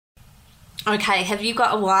Okay, have you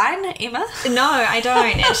got a wine, Emma? No, I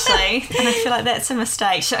don't actually. And I feel like that's a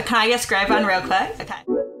mistake. Can I just grab one real quick? Okay.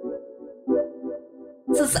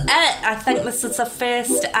 This is it. I think this is the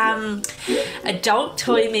first Adult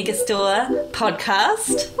Toy Megastore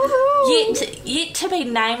podcast. Yet to be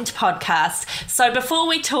named podcast. So before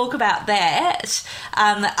we talk about that,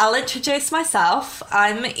 I'll introduce myself.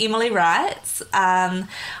 I'm Emily Wright. I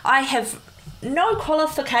have no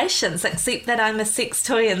qualifications except that I'm a sex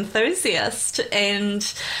toy enthusiast,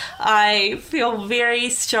 and I feel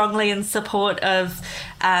very strongly in support of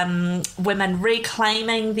women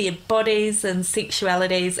reclaiming their bodies and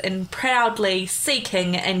sexualities and proudly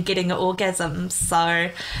seeking and getting orgasms.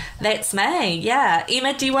 So that's me. Yeah.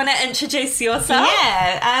 Emma, do you want to introduce yourself?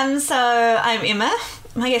 Yeah. So I'm Emma.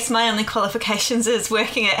 I guess my only qualifications is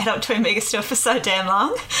working at Adult Toy Megastore for so damn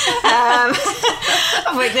long.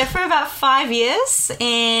 I've worked there for about 5 years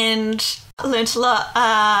and learnt a lot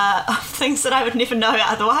of things that I would never know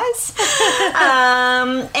otherwise.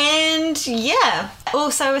 And yeah,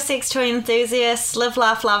 also a sex toy enthusiast, live,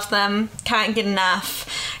 laugh, love them, can't get enough.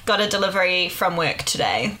 Got a delivery from work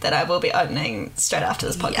today that I will be opening straight after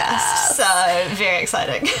this podcast. Yes. So very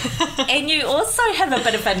exciting. And you also have a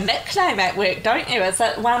bit of a nickname at work, don't you? Is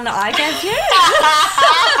it one that I gave you?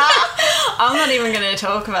 I'm not even going to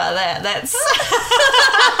talk about that. That's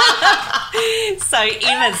So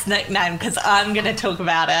Emma's nickname, because I'm going to talk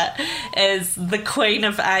about it, is the Queen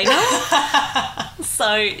of Anal.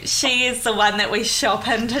 So she is the one that we shop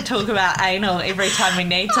in to talk about anal every time we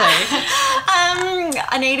need to.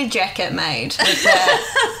 I need a jacket made with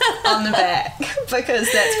that on the back,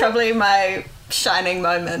 because that's probably my shining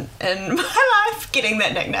moment in my life, getting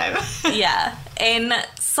that nickname. Yeah. And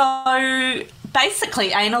so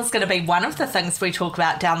basically anal's going to be one of the things we talk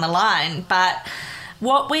about down the line, but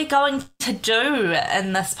what we're going to do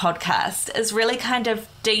in this podcast is really kind of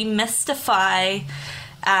demystify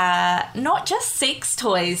not just sex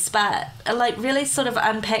toys, but like really sort of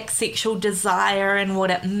unpack sexual desire and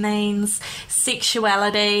what it means,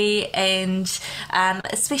 sexuality, and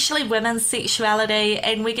especially women's sexuality.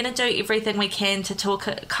 And we're going to do everything we can to talk,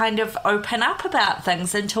 kind of open up about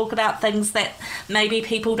things and talk about things that maybe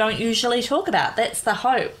people don't usually talk about. That's the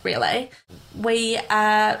hope, really. We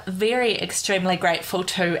are very extremely grateful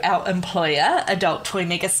to our employer, Adult Toy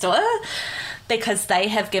Megastore, because they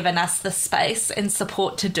have given us the space and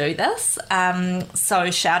support to do this.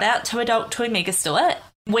 So shout out to Adult Toy Megastore.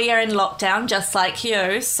 We are in lockdown just like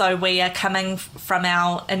you, so we are coming from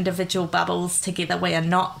our individual bubbles together. We are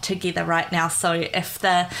not together right now, so if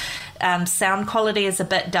the sound quality is a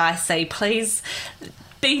bit dicey, please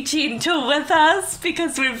be gentle with us,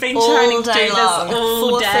 because we've been trying to do this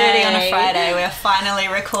all day. 4:30 on a Friday, we're finally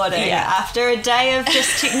recording after a day of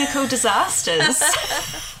just technical disasters.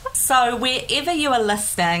 So wherever you are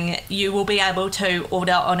listening, you will be able to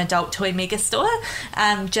order on Adult Toy Megastore.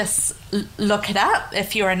 Just look it up.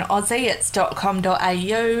 If you're in Aussie, it's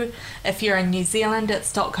 .com.au. If you're in New Zealand,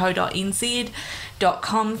 it's .co.nz.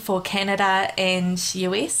 .com for Canada and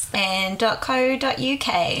US. And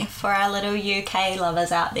 .co.uk for our little UK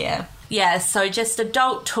lovers out there. Yeah, so just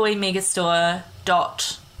Adult Toy Megastore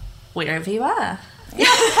wherever you are.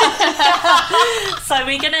 So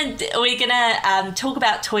we're gonna talk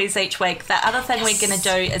about toys each week. The other thing we're gonna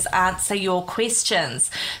do is answer your questions.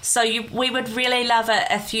 So we would really love it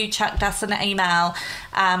if you chucked us an email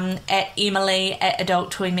at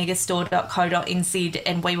emily@adulttoymegastore.co.nz,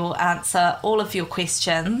 and we will answer all of your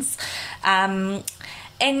questions. And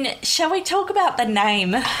shall we talk about the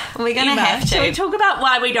name? We're gonna have to. Shall we talk about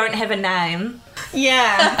why we don't have a name?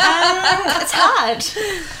 Yeah, it's hard.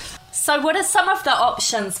 So what are some of the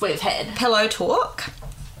options we've had? Pillow Talk.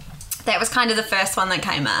 That was kind of the first one that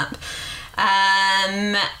came up.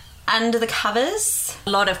 Under the Covers. A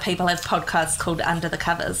lot of people have podcasts called Under the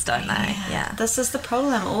Covers, don't they? Yeah. This is the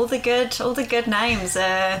problem. All the good names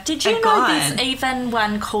are Did you know gone. there's even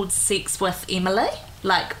one called Sex with Emily?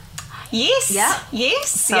 Like, yes. Yeah. Yes.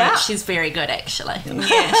 so yeah. she's very good, actually.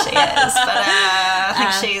 Yeah, she is. But I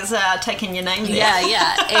think she's taking your name there.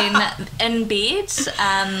 Yeah. In bed.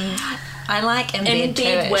 I like In Bed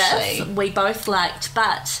too, actually. We both liked,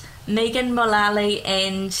 but Megan Mullally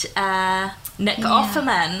and Nick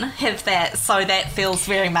Offerman have that, so that feels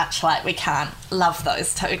very much like we can't love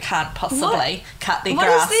those two, can't possibly cut their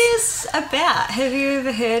grass. What is this about? Have you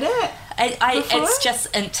ever heard it? It's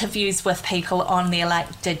just interviews with people on their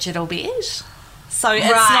like digital bed. So it's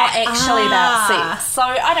Right. not actually about sex. So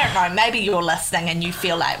I don't know, maybe you're listening and you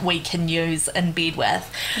feel like we can use In Bed With.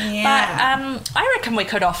 Yeah. But I reckon we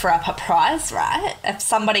could offer up a prize, right? If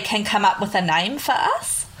somebody can come up with a name for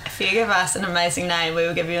us. If you give us an amazing name, we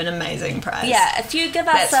will give you an amazing prize. Yeah, if you give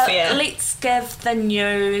us That's fair. let's give the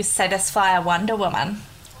new Satisfyer Wonder Woman.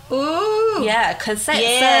 Ooh. Yeah, because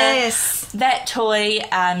that toy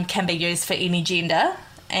can be used for any gender,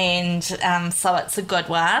 and so it's a good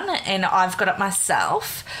one, and I've got it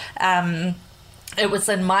myself. It was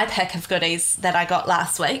in my pack of goodies that I got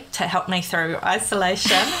last week to help me through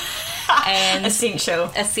isolation. And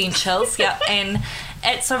Essentials, yep. And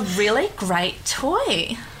it's a really great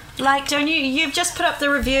toy. Like, don't you've just put up the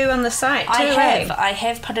review on the site too, I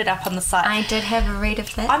have put it up on the site. I did have a read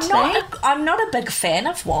of that I'm not a big fan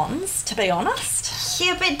of wands, to be honest.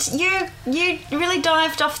 Yeah, but you really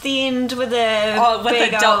dived off the end with a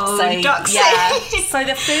Doxy. Yeah. So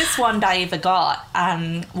the first wand I ever got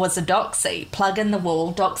was a Doxy, plug in the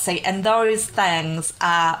wall Doxy, and those things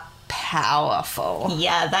are powerful.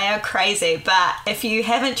 Yeah, they are crazy, but if you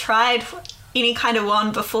haven't tried any kind of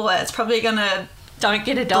wand before, it's probably gonna... Don't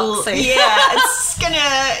get a Doxy. Yeah,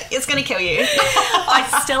 it's gonna kill you.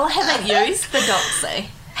 I still haven't used the Doxy.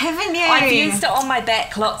 Haven't you? I've used it on my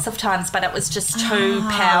back lots of times, but it was just too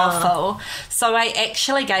powerful. So I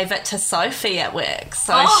actually gave it to Sophie at work,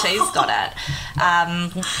 so she's got it.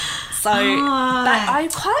 But I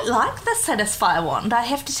quite like the Satisfyer wand, I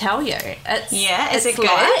have to tell you. Is it good?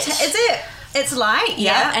 Light. Is it? It's light,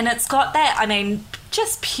 yeah. And it's got that, I mean,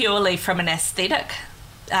 just purely from an aesthetic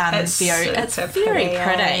view, it's very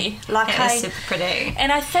pretty. It's super pretty.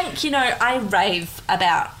 And I think, I rave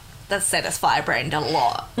about the Satisfyer brand a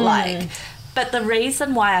lot. But the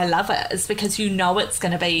reason why I love it is because it's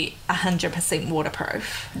going to be 100%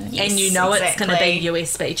 waterproof. Yes, and it's going to be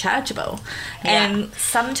USB chargeable. Yeah. And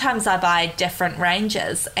sometimes I buy different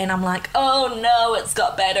ranges and I'm like, oh no, it's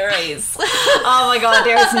got batteries. Oh my God,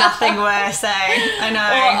 there is nothing worse, I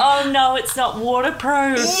know. Or, oh no, it's not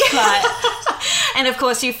waterproof. Yeah. And of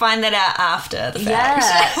course you find that out after the fact.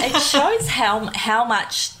 Yeah, it shows how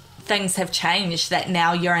much things have changed, that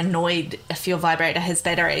now you're annoyed if your vibrator has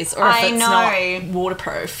batteries or if it's not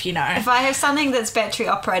waterproof, If I have something that's battery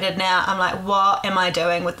operated now, I'm like, what am I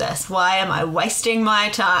doing with this? Why am I wasting my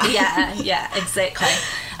time? Yeah, exactly.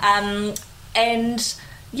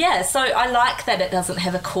 So I like that it doesn't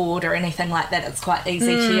have a cord or anything like that. It's quite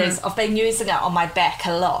easy to use. I've been using it on my back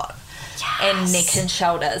a lot. And neck and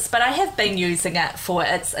shoulders, but I have been using it for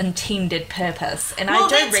its intended purpose, and I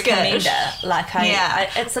do recommend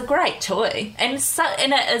it. It's a great toy, and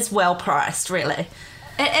it is well priced, really.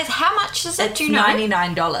 How much is it? It's do you know?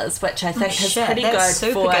 $99, which I think is pretty good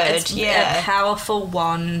for it's a powerful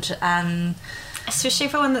wand. Especially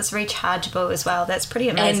for one that's rechargeable as well. That's pretty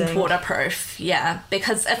amazing. And waterproof, yeah.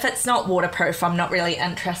 Because if it's not waterproof, I'm not really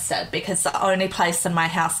interested, because the only place in my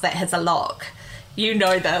house that has a lock, you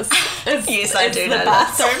know this, yes, I do the know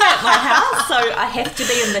bathroom at my house, so I have to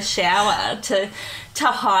be in the shower to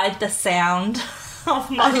hide the sound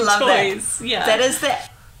of my toys. That. Yeah, that is the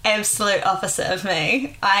absolute opposite of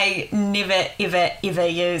me. I never, ever, ever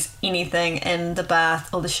use anything in the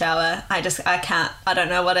bath or the shower. I can't. I don't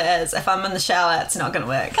know what it is. If I'm in the shower, it's not going to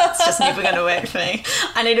work. It's just never going to work for me.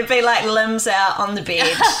 I need to be like limbs out on the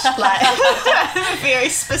bed, like very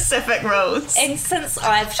specific rules. And since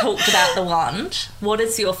I've talked about the wand, what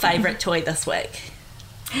is your favourite toy this week?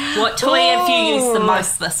 What toy have you used the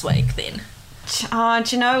most this week then? Oh,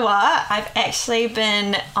 do you know what? I've actually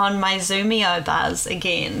been on my Zoomio buzz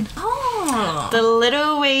again. Oh. The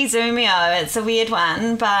little wee Zoomio. It's a weird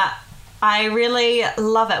one, but I really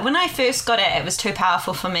love it. When I first got it, it was too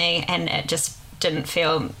powerful for me and it just didn't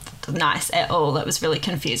feel nice at all. It was really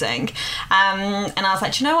confusing. And I was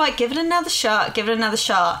like, you know what? Give it another shot.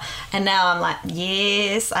 And now I'm like,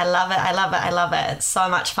 yes, I love it. It's so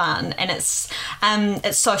much fun. And it's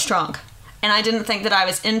so strong. And I didn't think that I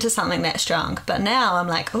was into something that strong. But now I'm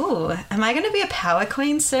like, ooh, am I going to be a power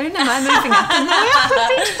queen soon? Am I moving up in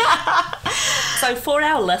the world? So for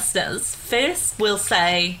our listeners, first we'll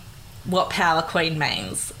say what power queen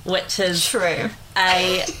means, which is true.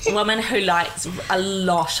 A woman who likes a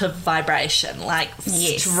lot of vibration, like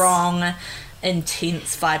strong,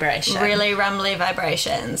 intense vibration. Really rumbly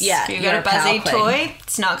vibrations. Yeah. If you've got a buzzy toy,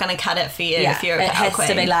 it's not going to cut it for you if you're a power queen. It has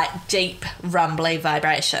to be like deep, rumbly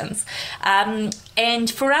vibrations.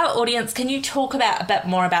 And for our audience, can you talk a bit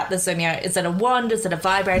more about the Zoomio? Is it a wand? Is it a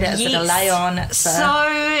vibrator? Is it a lay-on? So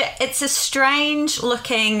it's a strange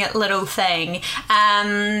looking little thing.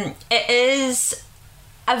 It is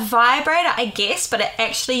a vibrator, I guess, but it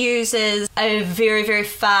actually uses a very, very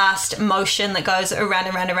fast motion that goes around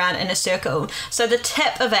and around and around in a circle. So the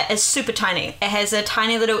tip of it is super tiny. It has a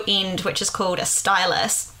tiny little end, which is called a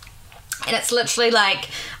stylus. And it's literally like,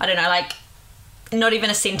 I don't know, like not even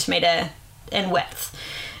a centimetre in width.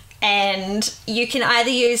 And you can either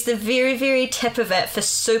use the very, very tip of it for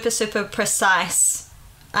super, super precise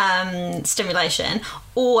stimulation,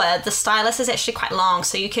 or the stylus is actually quite long,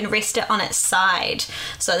 so you can rest it on its side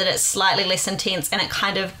so that it's slightly less intense, and it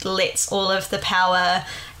kind of lets all of the power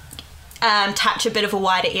touch a bit of a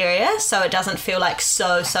wider area, so it doesn't feel like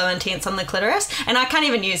so intense on the clitoris. And I can't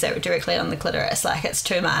even use it directly on the clitoris, like it's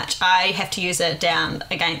too much. I have to use it down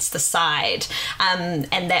against the side, and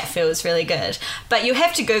that feels really good. But you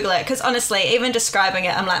have to Google it, because honestly, even describing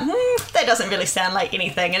it, I'm like, that doesn't really sound like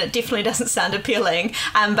anything, and it definitely doesn't sound appealing,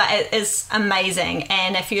 but it is amazing.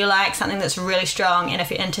 And if you like something that's really strong, and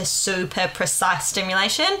if you're into super precise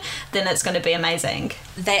stimulation, then it's going to be amazing.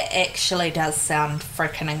 That actually does sound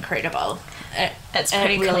freaking incredible. It's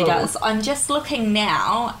pretty cool. It really does. I'm just looking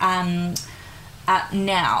now,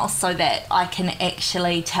 so that I can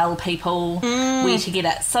actually tell people where to get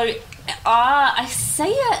it. So, I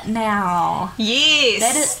see it now.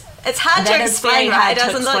 Yes. It's hard to explain, right? It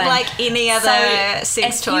doesn't look like any other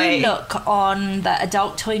sex toy. If you look on the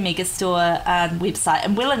Adult Toy Megastore website,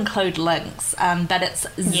 and we'll include links, but it's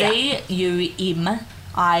ZUMIO.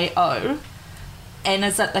 And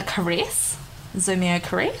is it the Caress? Zumio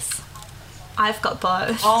Caress? I've got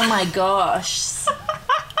both. Oh my gosh.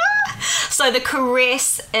 So the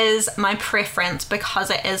Caress is my preference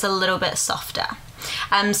because it is a little bit softer.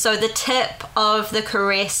 So the tip of the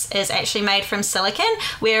Caress is actually made from silicone,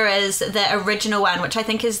 whereas the original one, which I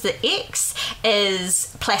think is the X,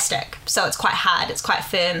 is plastic. So it's quite hard, it's quite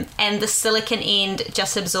firm. And the silicone end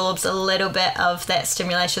just absorbs a little bit of that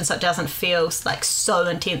stimulation, so it doesn't feel like so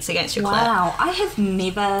intense against your clit. Wow, I have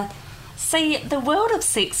never... See, the world of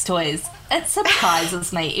sex toys, it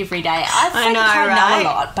surprises me every day. I think I know a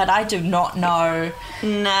lot, but I do not know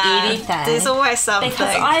anything. There's always something.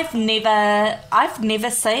 Because I've never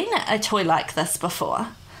seen a toy like this before.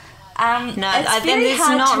 It's very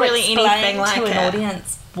hard not to really anything like to it. an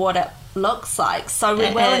audience what it looks like, so we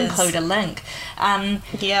will include a link.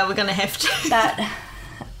 Yeah, we're going to have to. But,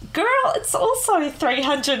 girl, it's also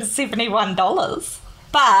 $371.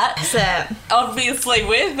 But obviously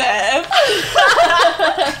worth it.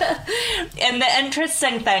 And the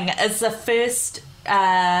interesting thing is the first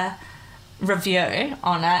review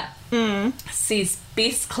on it says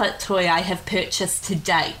best clit toy I have purchased to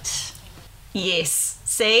date. Yes.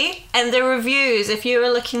 See? And the reviews, if you were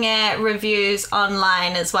looking at reviews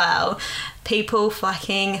online as well, people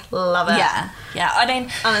fucking love it. Yeah. I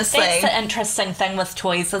mean, honestly, that's the interesting thing with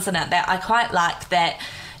toys, isn't it? That I quite like that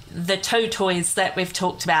the two toys that we've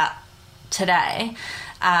talked about today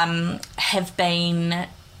have been...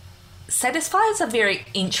 Satisfy is a very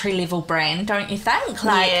entry-level brand, don't you think?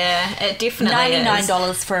 Yeah, it definitely $99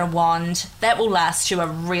 is. for a wand. That will last you a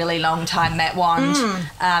really long time, that wand.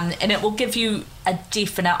 And it will give you a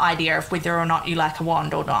definite idea of whether or not you like a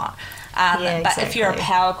wand or not. But if you're a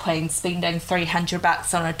power queen spending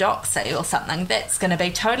 $300 on a Doxy or something, that's going to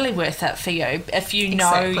be totally worth it for you if you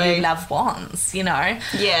know you love wands, you know.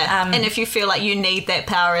 Yeah, and if you feel like you need that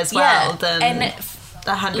power as well, then... And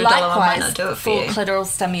the $100 one might not do it for you. Clitoral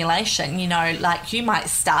stimulation, you know, like you might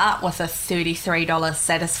start with a $33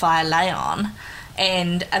 Satisfyer lay-on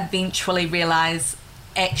and eventually realise,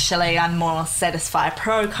 actually, I'm more Satisfyer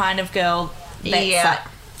Pro kind of girl. That's like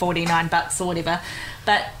 $49 or whatever.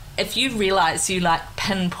 But if you realise you like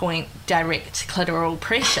pinpoint direct clitoral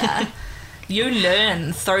pressure, you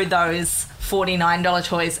learn through those $49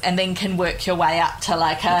 toys and then can work your way up to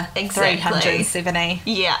like a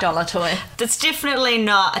 $370 toy. That's definitely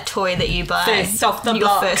not a toy that you buy first off the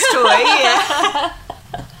block. First toy,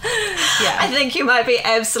 I think you might be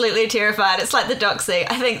absolutely terrified. It's like the Doxy.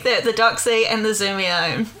 I think that the Doxy and the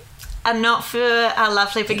Zumio are not for our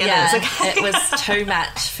lovely beginners. It was too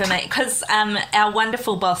much for me because our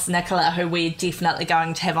wonderful boss Nicola, who we're definitely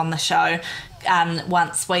going to have on the show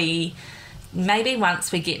once we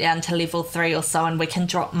get down to level 3 or so and we can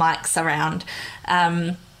drop mics around.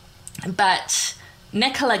 But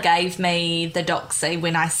Nicola gave me the Doxy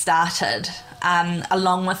when I started,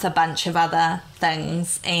 along with a bunch of other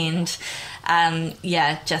things. And,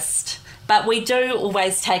 But we do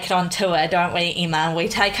always take it on tour, don't we, Emma? We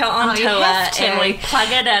take it on tour and we plug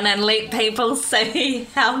it in and let people see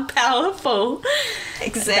how powerful.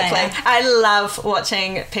 Exactly. I love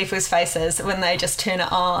watching people's faces when they just turn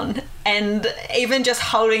it on, and even just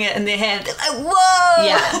holding it in their hand, they're like, whoa!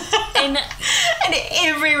 Yeah. And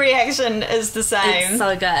every reaction is the same. It's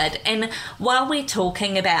so good. And while we're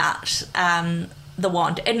talking about the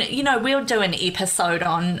wand, and you know, we'll do an episode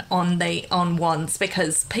on wands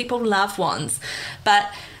because people love wands,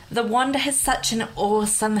 but the wand has such an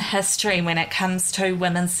awesome history when it comes to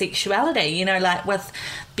women's sexuality. You know, like with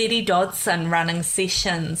Betty Dodson running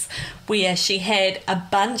sessions where she had a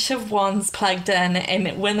bunch of wands plugged in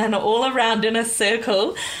and women all around in a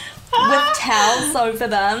circle with towels over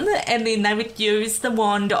them, and then they would use the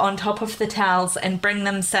wand on top of the towels and bring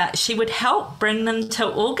them. She would help bring them to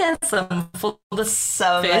orgasm for the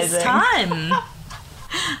first time.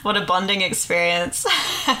 What a bonding experience.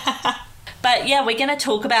 But yeah, we're going to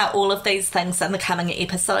talk about all of these things in the coming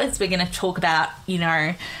episodes. We're going to talk about, you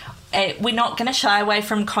know, we're not going to shy away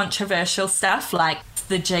from controversial stuff like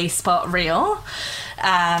the G-spot reel.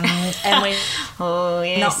 And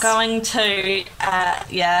we're not going to,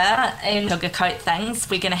 sugarcoat things.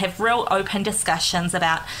 We're going to have real open discussions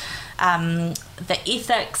about the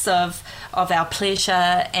ethics of our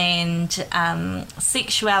pleasure and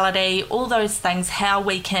sexuality, all those things, how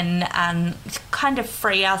we can kind of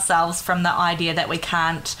free ourselves from the idea that we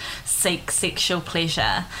can't seek sexual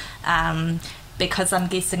pleasure, because I'm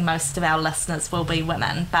guessing most of our listeners will be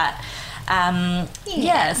women. But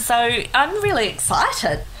so I'm really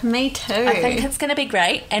excited. Me too. I think it's going to be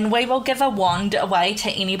great, and we will give a wand away to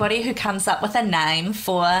anybody who comes up with a name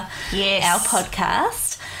for our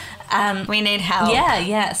podcast. We need help.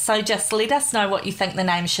 Yeah. So just let us know what you think the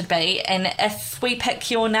name should be, and if we pick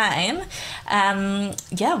your name,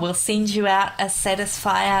 we'll send you out a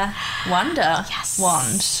Satisfier Wonder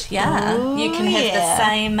wand. Yeah. Ooh, you can have the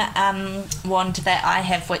same wand that I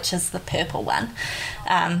have, which is the purple one.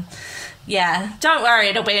 Yeah, don't worry,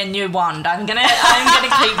 it'll be a new wand. I'm gonna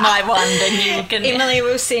keep my wand, and you can. Emily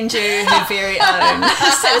will send you her very own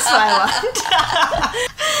Satisfier wand.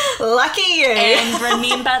 Lucky you. And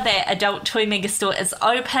remember that Adult Toy Megastore is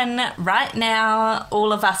open right now.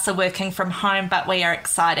 All of us are working from home, but we are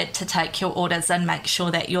excited to take your orders and make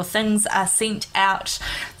sure that your things are sent out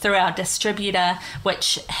through our distributor,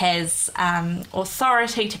 which has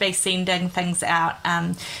authority to be sending things out.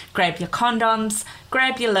 Grab your condoms,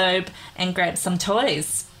 grab your lube, and grab some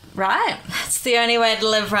toys. Right. It's the only way to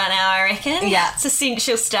live right now, I reckon. Yeah. It's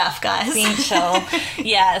essential stuff, guys. Essential.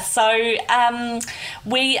 Yeah. So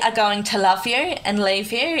we are going to love you and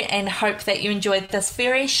leave you, and hope that you enjoyed this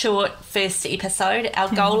very short first episode.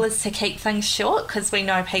 Our goal is to keep things short because we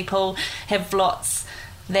know people have lots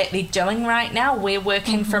that they're doing right now. We're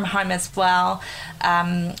working from home as well.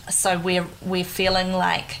 So we're feeling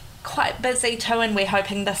like quite busy too, and we're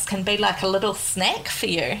hoping this can be like a little snack for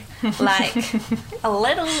you, like a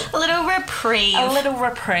little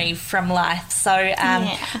reprieve from life. So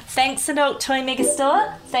thanks, Adult Toy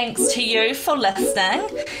Megastore. Thanks to you for listening,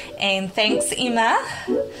 and thanks, Emma.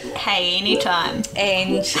 Hey, anytime.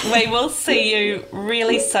 And we will see you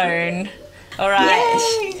really soon. All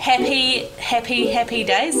right. Yay. Happy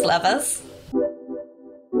days, lovers.